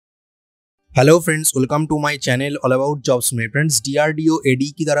Hello friends, welcome to my channel all about jobs में। Friends, DRDO AD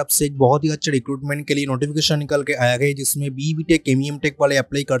की तरफ से एक बहुत ही अच्छा रिक्रूटमेंट के लिए नोटिफिकेशन निकल के आया है, जिसमें B.Tech M.Tech वाले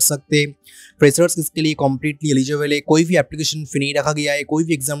अप्लाई कर सकते हैं। फ्रेशर्स इसके लिए कम्प्लीटली एलिजिबल है। कोई भी एप्लीकेशन फी नहीं रखा गया है, कोई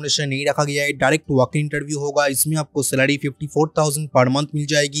भी एग्जामिनेशन नहीं रखा गया है। डायरेक्ट वॉक इन इंटरव्यू होगा। इसमें आपको सैलरी 54,000 पर मंथ मिल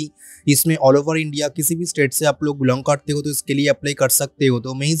जाएगी। इसमें ऑल ओवर इंडिया किसी भी स्टेट से आप लोग बिलोंग करते हो तो इसके लिए अप्लाई कर सकते हो।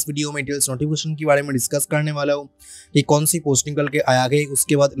 तो मैं इस वीडियो में डिटेल्स नोटिफिकेशन के बारे में डिस्कस करने वाला हूँ कि कौन सी पोस्ट निकल के आया है,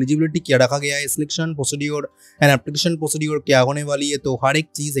 उसके बाद एलिजिबिलिटी क्या रखा गया है, selection procedure and application procedure क्या होने वाली है। तो हर एक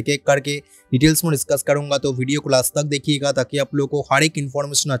चीज एक एक करके डिटेल्स में डिस्कस करूंगा। तो वीडियो को लास्ट तक देखिएगा ताकि आप लोगों को हर एक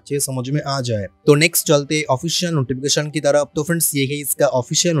इन्फॉर्मेशन अच्छे समझ में आ जाए। तो नेक्स्ट चलते ऑफिशियल नोटिफिकेशन की तरफ। तो फ्रेंड्स, ये है इसका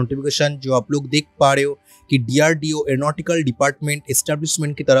ऑफिशियल नोटिफिकेशन जो आप लोग देख पा रहे हो कि डीआरडीओ एरोनॉटिकल डिपार्टमेंट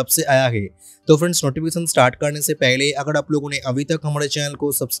एस्टेब्लिशमेंट की तरफ से आया है। तो फ्रेंड्स, नोटिफिकेशन स्टार्ट करने से पहले अगर आप लोगों ने अभी तक हमारे चैनल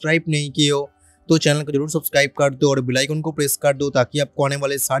को सब्सक्राइब नहीं किए हो तो चैनल को जरूर सब्सक्राइब कर दो और बेल आइकन को प्रेस कर दो ताकि आपको आने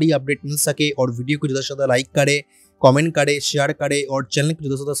वाले सारी अपडेट मिल सके। और वीडियो को ज़्यादा से ज़्यादा लाइक करे, कमेंट करे, शेयर करे और चैनल को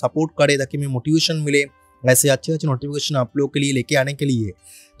ज़्यादा से ज़्यादा सपोर्ट करे ताकि हमें मोटिवेशन मिले ऐसे अच्छे अच्छे नोटिफिकेशन आप लोगों के लिए लेके आने के लिए।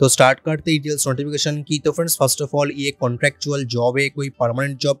 तो स्टार्ट करते डिटेल्स नोटिफिकेशन की। तो फ्रेंड्स, फर्स्ट ऑफ ऑल ये कॉन्ट्रैक्चुअल जॉब है, कोई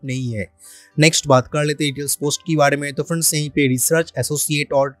परमानेंट जॉब नहीं है। नेक्स्ट बात कर लेते डिटेल्स पोस्ट के बारे में। तो फ्रेंड्स, यहीं पे रिसर्च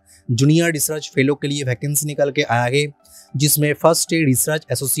एसोसिएट और जूनियर रिसर्च फेलो के लिए वैकेंसी निकल के आया है, जिसमें फर्स्ट है रिसर्च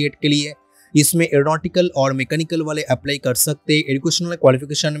एसोसिएट के लिए। इसमें एरोनॉटिकल और मैकेनिकल वाले अप्लाई कर सकते हैं। एजुकेशनल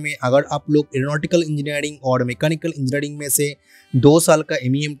क्वालिफिकेशन में अगर आप लोग एरोनॉटिकल इंजीनियरिंग और मैकेनिकल इंजीनियरिंग में से 2 साल का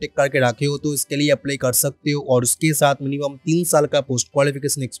M.Tech करके रखे हो तो इसके लिए अप्लाई कर सकते हो। और उसके साथ मिनिमम 3 साल का पोस्ट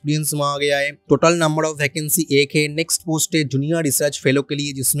क्वालिफिकेशन एक्सपीरियंस मांगा गया है। टोटल नंबर ऑफ वैकेंसी 1 है। नेक्स्ट पोस्ट है जूनियर रिसर्च फेलो के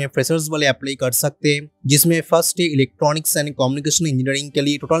लिए, जिसमें फ्रेशर्स वाले अप्लाई कर सकते हैं। जिसमें फर्स्ट है इलेक्ट्रॉनिक्स एंड कम्युनिकेशन इंजीनियरिंग के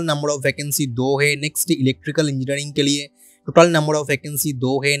लिए, टोटल नंबर ऑफ वैकेंसी 2 है। नेक्स्ट है इलेक्ट्रिकल इंजीनियरिंग के लिए, टोटल नंबर ऑफ वैकेंसी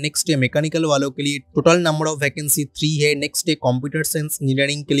 2 है। नेक्स्ट है मैकेनिकल वालों के लिए, टोटल नंबर ऑफ वैकेंसी 3 है। नेक्स्ट है कंप्यूटर साइंस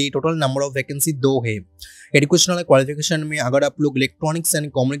इंजीनियरिंग के लिए, टोटल नंबर ऑफ वैकेंसी 2 है। एजुकेशनल क्वालिफिकेशन में अगर आप लोग electronics and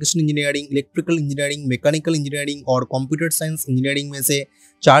communication engineering, electrical engineering, mechanical engineering और कंप्यूटर साइंस इंजीनियरिंग में से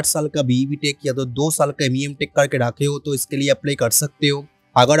 4 साल का B.Tech या तो 2 साल का M.Tech करके रखे हो तो इसके लिए अप्लाई कर सकते हो।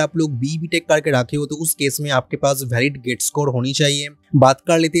 अगर आप लोग B.Tech करके रखे हो तो उस केस में आपके पास वैलिड गेट स्कोर होनी चाहिए। बात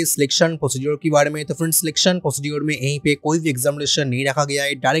कर लेते हैं सिलेक्शन प्रोसीड्योर के बारे में। तो फ्रेंड्स, सिलेक्शन प्रोसीड्योर में यहीं पे कोई भी एग्जामिनेशन नहीं रखा गया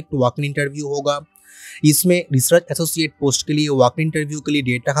है, डायरेक्ट वॉक इन इंटरव्यू होगा। इसमें रिसर्च एसोसिएट पोस्ट के लिए वॉक इन इंटरव्यू के लिए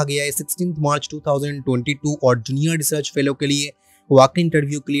डेट रखा गया है 16 मार्च 2022 और जूनियर रिसर्च फेलो के लिए वॉक इन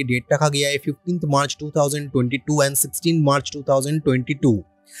इंटरव्यू के लिए डेट रखा गया है 15 मार्च 2022 and 16 March 2022।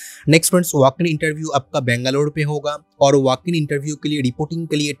 Next friends, walk in interview आपका बेंगलोर पे होगा और वॉक इन इंटरव्यू के लिए रिपोर्टिंग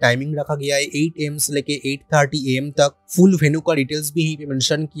के लिए टाइमिंग रखा गया है 8 AM से लेके 8:30 AM तक। फुल वेन्यू का डिटेल्स भी यहीं पे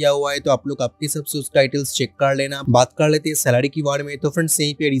मेंशन किया हुआ है, तो आप लोग आपके हिसाब से उसका डिटेल्स चेक कर लेना। बात कर लेते हैं सैलरी के बारे में। तो फ्रेंड्स,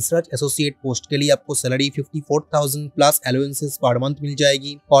 यहीं पे रिसर्च एसोसिएट पोस्ट के लिए आपको salary 54,000 plus allowances per month मिल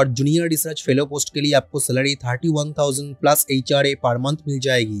जाएगी और जूनियर रिसर्च फेलो पोस्ट के लिए आपको salary 31,000 plus HRA per month मिल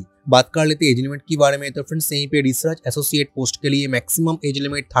जाएगी। बात कर लेते हैं एज लिमिट के बारे में। तो फ्रेंड्स, यहीं पे रिसर्च एसोसिएट पोस्ट के लिए मैक्सिमम एज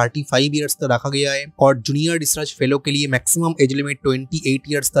लिमिट 35 ईयर्स तक रखा गया है और जूनियर रिसर्च फेलो के लिए मैक्सिमम एज लिमिट 28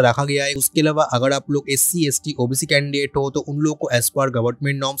 ईयर्स तक रखा गया है। उसके अलावा अगर आप लोग SC ST OBC कैंडिडेट हो तो उन लोगों को as per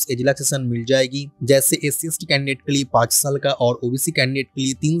government norms age relaxation मिल जाएगी। जैसे SC ST कैंडिडेट के लिए 5 साल का और OBC कैंडिडेट के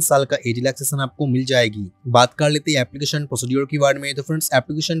लिए 3 साल का एज रिलैक्सेशन आपको मिल जाएगी। बात कर लेते हैं एप्लीकेशन प्रोसीड्योर के बारे में। तो फ्रेंड्स,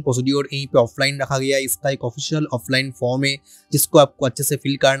 एप्लीकेशन प्रोसीड्योर यहीं पे ऑफलाइन रखा गया है। इसका एक ऑफिशियल ऑफलाइन फॉर्म है जिसको आपको अच्छे से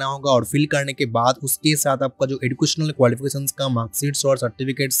फिल करना होगा और फिल करने के बाद उसके साथ आपका जो एजुकेशनल क्वालिफिकेशंस का मार्कशीट्स और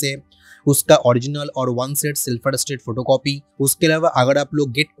सर्टिफिकेट्स है उसका ओरिजिनल और 1 सेट सेल्फ अटेस्टेड फोटोकॉपी। उसके अलावा अगर आप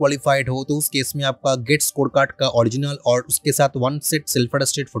लोग गेट क्वालिफाइड हो तो उस केस में आपका गेट स्कोर कार्ड का ओरिजिनल और उसके साथ 1 सेट सेल्फ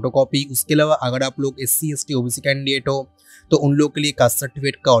अटेस्टेड फोटोकॉपी। उसके अलावा अगर आप लोग SC ST OBC कैंडिडेट हो तो उन लोगों के लिए कास्ट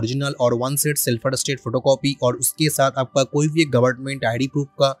सर्टिफिकेट का ओरिजिनल और 1 सेट सेल्फ अटेस्टेड फोटोकॉपी और उसके साथ आपका कोई भी गवर्नमेंट ID प्रूफ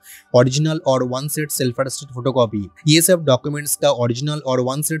का ओरिजिनल और 1 सेट सेल्फ अटेस्टेड फोटोकॉपी। ये सब डॉक्यूमेंट्स का ओरिजिनल और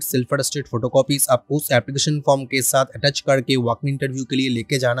 1 सेट सेल्फ अटेस्टेड फोटोकॉपीज आपको उस एप्लीकेशन फॉर्म के साथ अटैच करके वॉक इन इंटरव्यू के लिए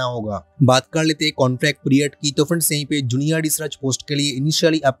लेके जाना होगा। बात कर लेते हैं कॉन्ट्रैक्ट पीरियड की। तो फ्रेंड्स, यहीं पे जूनियर रिसर्च पोस्ट के लिए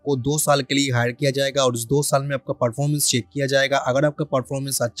इनिशियली आपको 2 साल के लिए हायर किया जाएगा और उस 2 साल में आपका परफॉर्मेंस चेक किया जाएगा। अगर आपका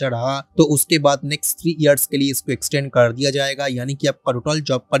परफॉर्मेंस अच्छा रहा तो उसके बाद नेक्स्ट 3 ईयर्स के लिए इसको एक्सटेंड कर दिया जाएगा, यानी कि आपका टोटल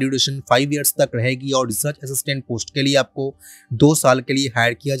जॉब का ड्यूरेशन 5 ईयर्स तक रहेगी और रिसर्च असिस्टेंट पोस्ट के लिए आपको 2 साल के लिए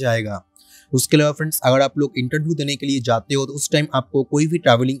हायर किया जाएगा। उसके अलावा फ्रेंड्स, अगर आप लोग इंटरव्यू देने के लिए जाते हो तो उस टाइम आपको कोई भी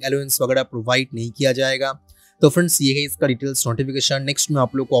ट्रैवलिंग अलाउंस वगैरह प्रोवाइड नहीं किया जाएगा। तो फ्रेंड्स ये है इसका डिटेल्स नोटिफिकेशन। नेक्स्ट में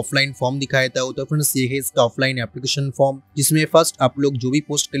आप लोग को ऑफलाइन फॉर्म दिखाया था। तो फ्रेंड्स ये है इसका ऑफलाइन एप्लीकेशन फॉर्म, जिसमें फर्स्ट आप लोग जो भी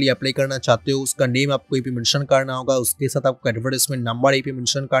पोस्ट के लिए अप्लाई करना चाहते हो उसका नेम आपको यहाँ पे मेंशन करना होगा। उसके साथ आपको एडवर्टाइजमेंट नंबर यहाँ पे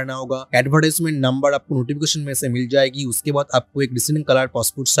मेंशन करना होगा। एडवर्टाइजमेंट नंबर आपको नोटिफिकेशन में से मिल जाएगी। उसके बाद आपको एक decent colour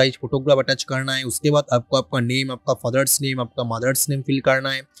passport size photograph attach करना है। उसके बाद आपको आपका नेम, आपका फादर्स नेम, आपका मदर्स नेम फिल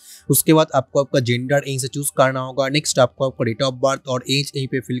करना है। उसके बाद आपको आपका जेंडर यहीं से चूज करना होगा। नेक्स्ट आपको आपका डेट ऑफ बर्थ और एज यहीं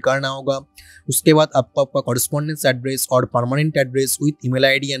पे फिल करना होगा। उसके बाद आपको आपका कॉरेस्पॉन्डेंस एड्रेस और permanent address with email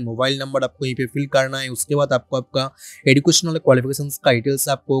ID and mobile number आपको यहीं पे फिल करना है। उसके बाद आपको आपका एजुकेशनल क्वालिफिकेशंस का डिटेल्स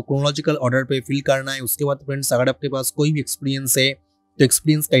आपको क्रोनोलॉजिकल ऑर्डर पे फिल करना है। उसके बाद फ्रेंड्स अगर आपके पास कोई भी एक्सपीरियंस है तो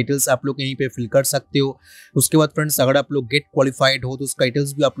एक्सपीरियंस का डिटेल्स आप लोग यहीं पे फिल कर सकते हो। उसके बाद फ्रेंड्स अगर आप लोग गेट क्वालिफाइड हो तो उसका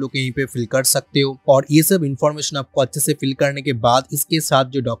डिटेल्स भी आप लोग यहीं पे फिल कर सकते हो। और ये सब इन्फॉर्मेशन आपको अच्छे से फिल करने के बाद इसके साथ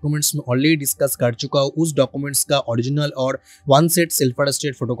जो डॉक्यूमेंट्स में ऑलरेडी डिस्कस कर चुका हूँ उस डॉक्यूमेंट्स का ओरिजिनल और 1 सेट सेल्फ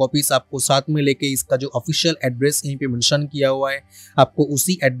अटेस्टेड फोटोकॉपीज आपको साथ में लेके इसका जो ऑफिशियल एड्रेस यहीं पे मेंशन किया हुआ है आपको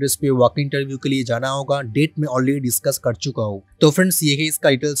उसी एड्रेस पे वॉक इंटरव्यू के लिए जाना होगा। डेट में ऑलरेडी डिस्कस कर चुका हूँ। तो फ्रेंड्स ये है इसका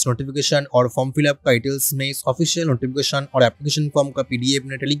डिटेल्स नोटिफिकेशन और फॉर्म फिलअप का डिटेल्स में इस ऑफिशियल नोटिफिकेशन और एप्लीकेशन फॉर्म का PDF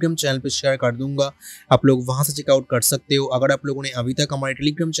मैं टेलीग्राम चैनल पे शेयर कर दूंगा। आप लोग वहां से चेकआउट कर सकते हो। अगर आप लोगों ने अभी तक हमारे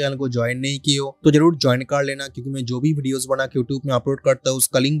टेलीग्राम चैनल को ज्वाइन नहीं किया हो तो जरूर ज्वाइन कर लेना, क्योंकि मैं जो भी वीडियोस बना के यूट्यूब में अपलोड करता हूँ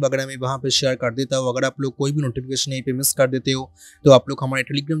उसका लिंक वगैरह मैं वहां पे शेयर कर देता हूँ। अगर आप लोग कोई भी नोटिफिकेशन यहीं पे मिस कर देते हो तो आप लोग हमारे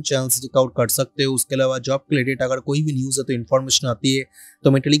टेलीग्राम चैनल से चेकआउट कर सकते हो। उसके अलावा जॉब के रिलेटेड अगर कोई भी न्यूज़ है तो इन्फॉर्मेशन आती है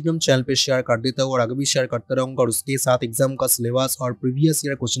तो मैं टेलीग्राम चैनल पे शेयर कर देता हूँ और आगे भी शेयर करता रहूंगा। और उसके साथ एग्जाम का सिलेबस और प्रीवियस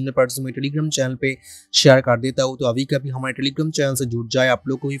ईयर क्वेश्चन पेपर्स मैं टेलीग्राम चैनल पे शेयर कर देता हूँ। तो अभी का भी हमारे टेलीग्राम चैनल से जुड़ जाए, आप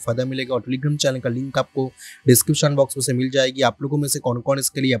लोग को भी फायदा मिलेगा। और टेलीग्राम चैनल का लिंक आपको डिस्क्रिप्शन बॉक्स में से मिल जाएगी। आप लोगों में से कौन कौन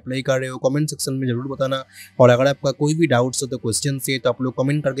इसके लिए अप्लाई कर रहे हो कमेंट सेक्शन में जरूर बताना। और अगर आपका कोई भी डाउट्स हो तो क्वेश्चन से तो आप लोग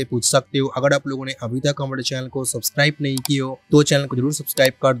कमेंट करके पूछ सकते हो। अगर आप लोगों ने अभी तक हमारे चैनल को सब्सक्राइब नहीं किया हो तो चैनल को जरूर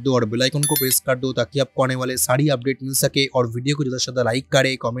सब्सक्राइब कर दो और बेल आइकन को प्रेस कर दो ताकि आपको आने वाले सारी अपडेट मिल सके। और वीडियो को ज़्यादा से ज़्यादा लाइक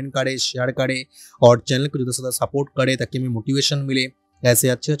करे, कमेंट करे, शेयर करे और चैनल को ज़्यादा से ज़्यादा सपोर्ट करे ताकि हमें मोटिवेशन मिले ऐसे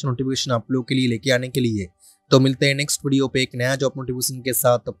अच्छे अच्छे नोटिफिकेशन आप लोग के लिए लेके आने के लिए। तो मिलते हैं नेक्स्ट वीडियो पे एक नया जॉब नोटिफिकेशन के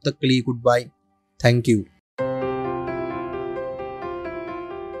साथ। तब तक के लिए गुड बाय, थैंक यू।